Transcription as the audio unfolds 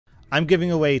I'm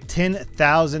giving away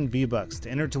 10,000 V-Bucks. To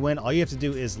enter to win, all you have to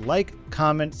do is like,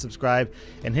 comment, subscribe,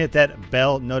 and hit that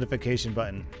bell notification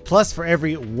button. Plus, for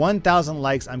every 1,000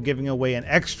 likes, I'm giving away an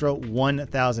extra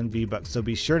 1,000 V-Bucks. So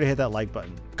be sure to hit that like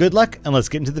button. Good luck, and let's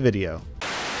get into the video.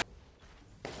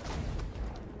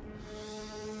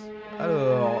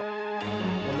 Alors,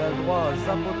 on a le droit à un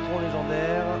Zapotron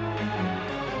légendaire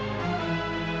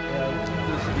et à une truc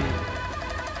de speed.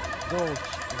 Donc,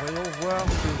 voyons voir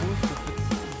ce vaut ce petit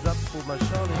Zapo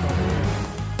machin légendaire.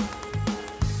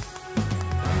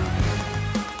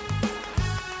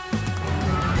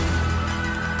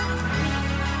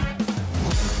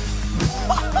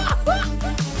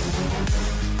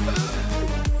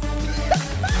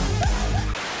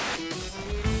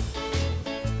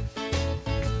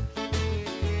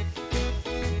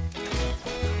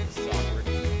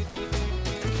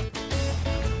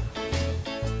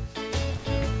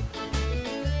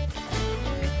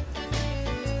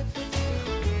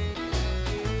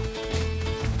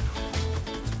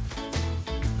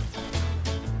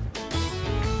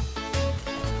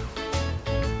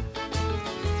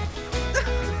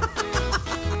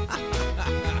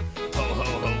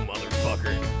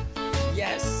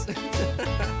 Yes.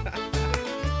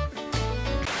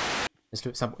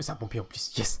 Laisse-le, c'est un pompier en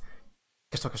plus, yes.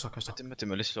 Cache-toi.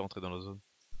 Mathéma, laisse-le rentrer dans la zone.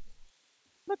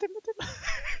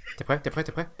 T'es prêt?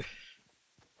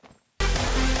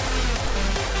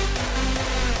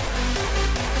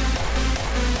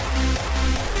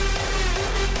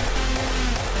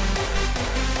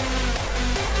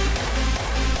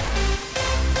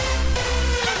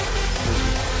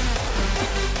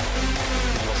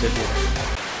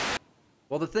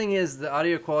 Well, the thing is, the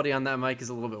audio quality on that mic is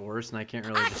a little bit worse, and I can't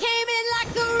really. Just...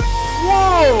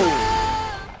 Whoa!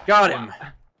 Got him.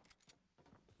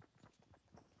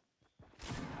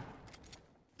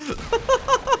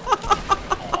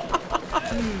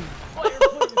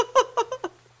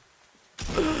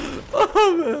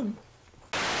 Oh man.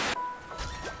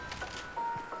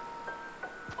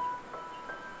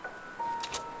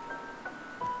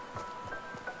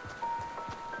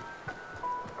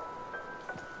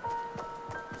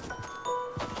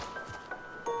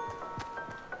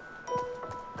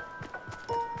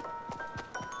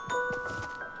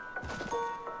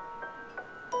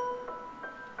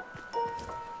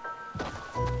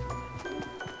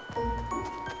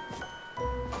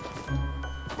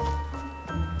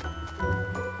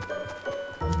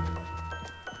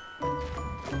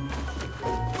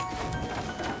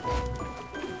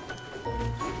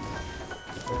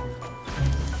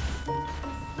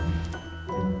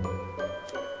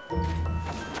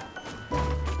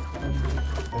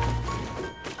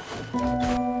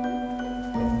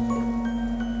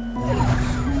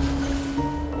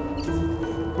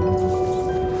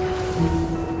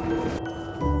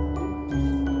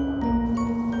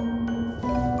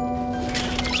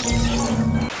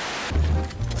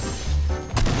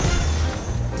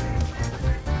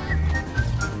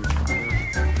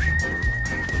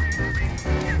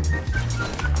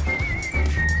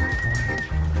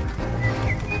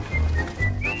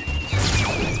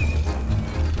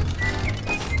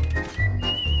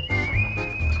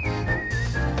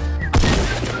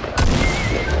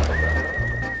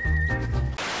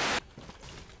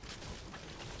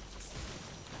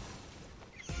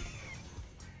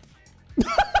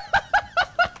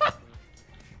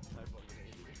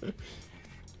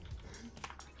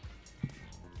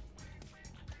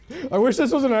 I wish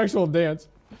this was an actual dance.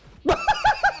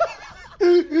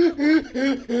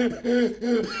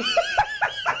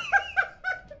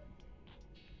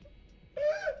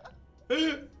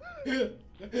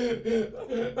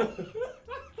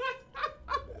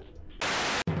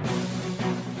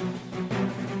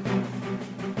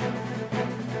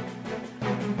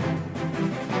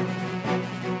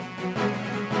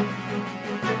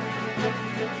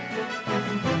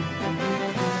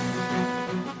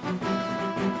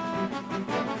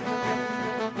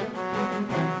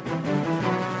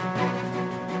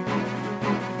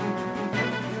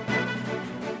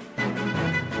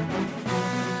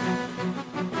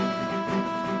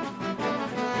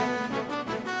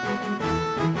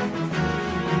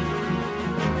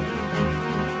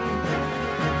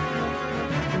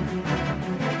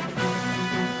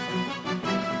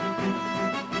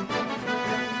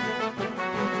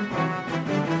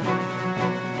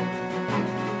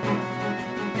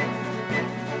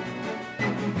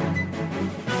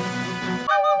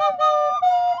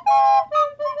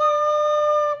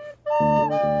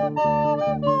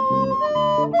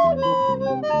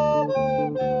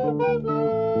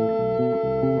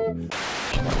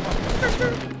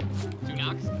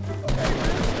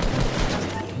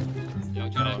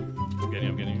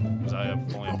 because I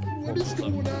have only have what is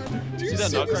going on? You see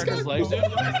that nutcracker's legs, dude?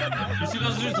 You see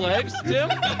those dude's legs, Tim?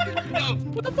 No.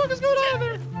 What the fuck is going on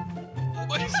there?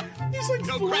 What is? He's like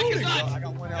Yo, floating. crack his nuts! Yo,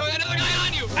 another guy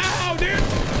on you! Ow, dude!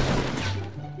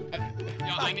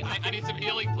 Yo, I need some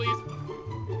healing, please.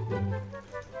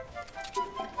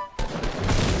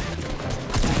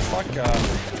 It's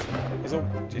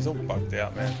like he's all bugged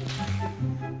out, man.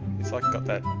 He's like got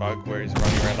that bug where he's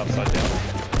running around upside down.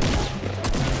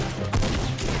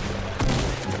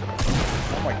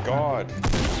 Oh my god!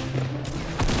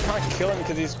 You can't kill him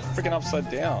because he's freaking upside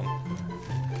down.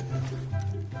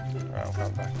 Alright, I'll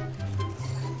come back.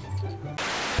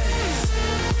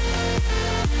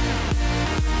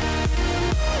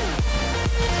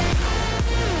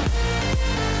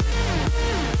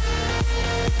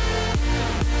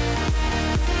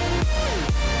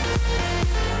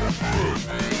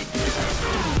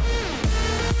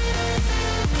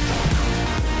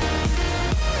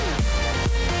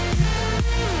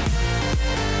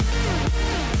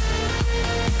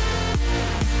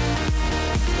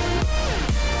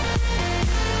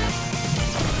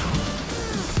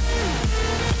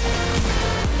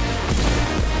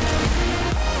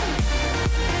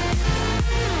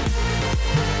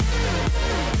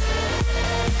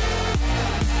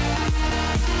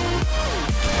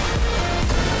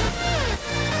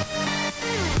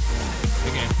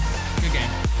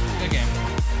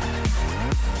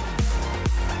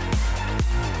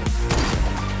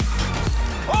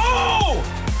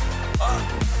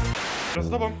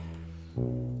 Stop him.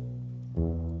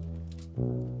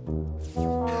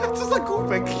 Co za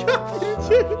głupek, ja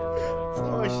pierdzielę.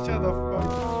 Cała ściana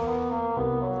wpadła.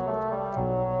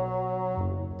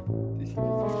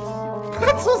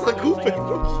 Co za głupek.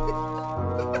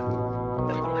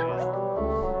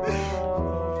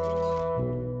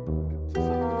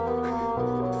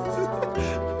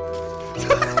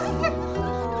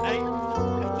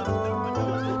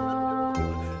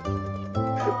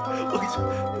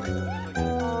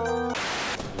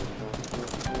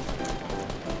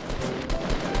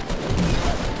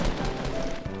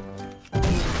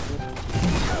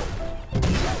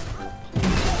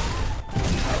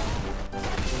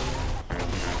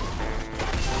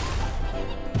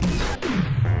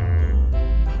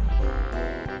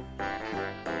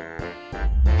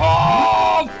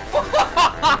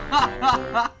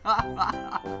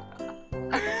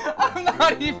 I'm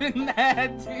not even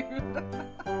mad, dude.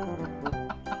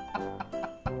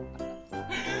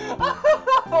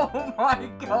 Oh my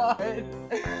god.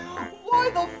 Why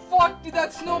the fuck did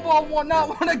that snowball not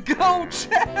want to go,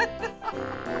 Chad?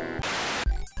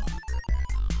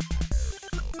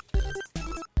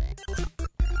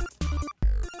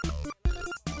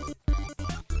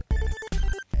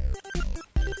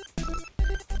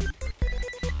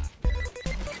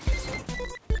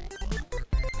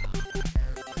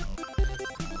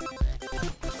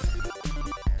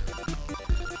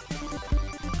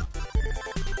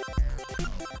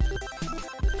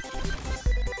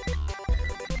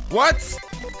 What?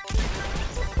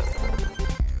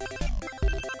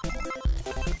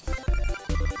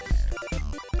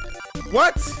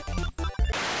 What?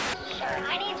 Sure,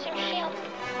 I need some shield.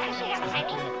 Actually, I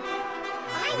need.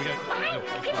 Behind the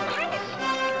people behind us.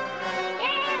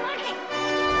 Yeah, looking.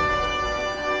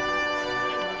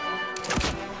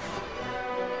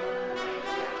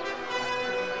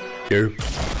 Here.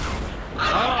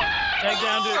 Oh, tag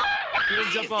down, dude. You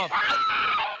didn't jump off.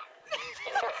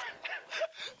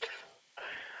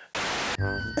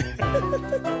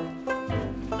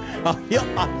 I'll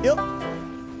heal.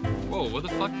 Whoa, what the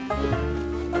fuck?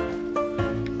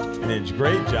 Ninja,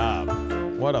 great job.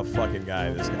 What a fucking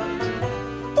guy this guy is.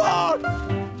 Fuck!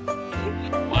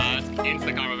 Wow, that's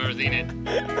Instagram I've ever seen it.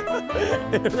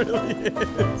 It really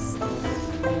is.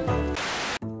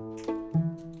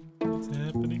 What's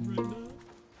happening right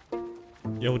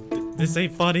now? Yo, this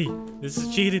ain't funny. This is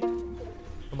cheated.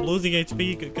 I'm losing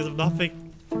HP because of nothing.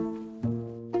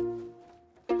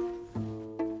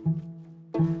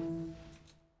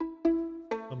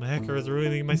 Some hacker is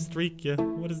ruining my streak, yeah.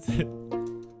 What is it?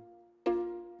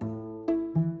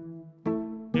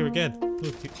 Here again.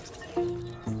 Look.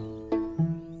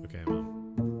 Okay, Mom.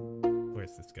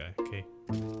 Where's this guy? Okay.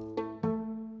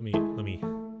 Let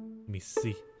me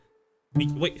see.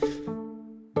 Wait.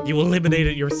 You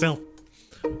eliminated yourself.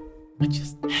 What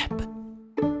just happened?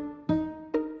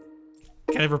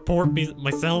 Can I report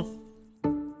myself?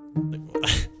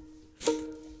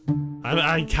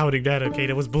 I'm counting that, okay?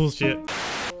 That was bullshit.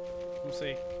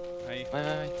 Sei. Aí.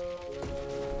 Vai.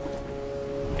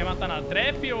 Quer matar na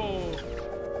trap ou...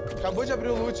 Acabou de abrir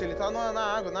o loot, ele tá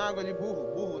na água ali,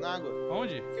 burro, na água.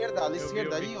 Onde? Esquerda, ali, Eu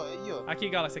esquerda, vi. aí, ó, aí, ó. Aqui,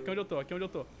 Galaxy, aqui onde eu tô, aqui onde eu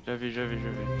tô. Já vi.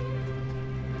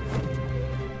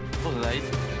 Pô, daí...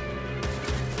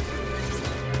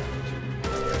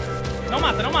 Não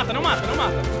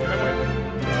mata. Ele vai morrer.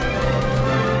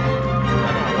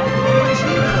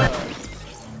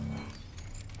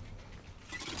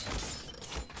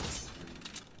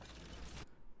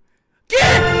 Que?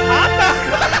 Ah, tá!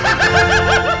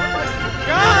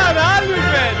 Caralho,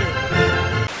 velho!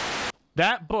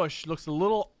 That bush looks a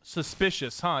little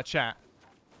suspicious, huh, chat?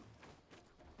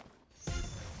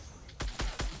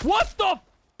 What the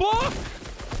fuck?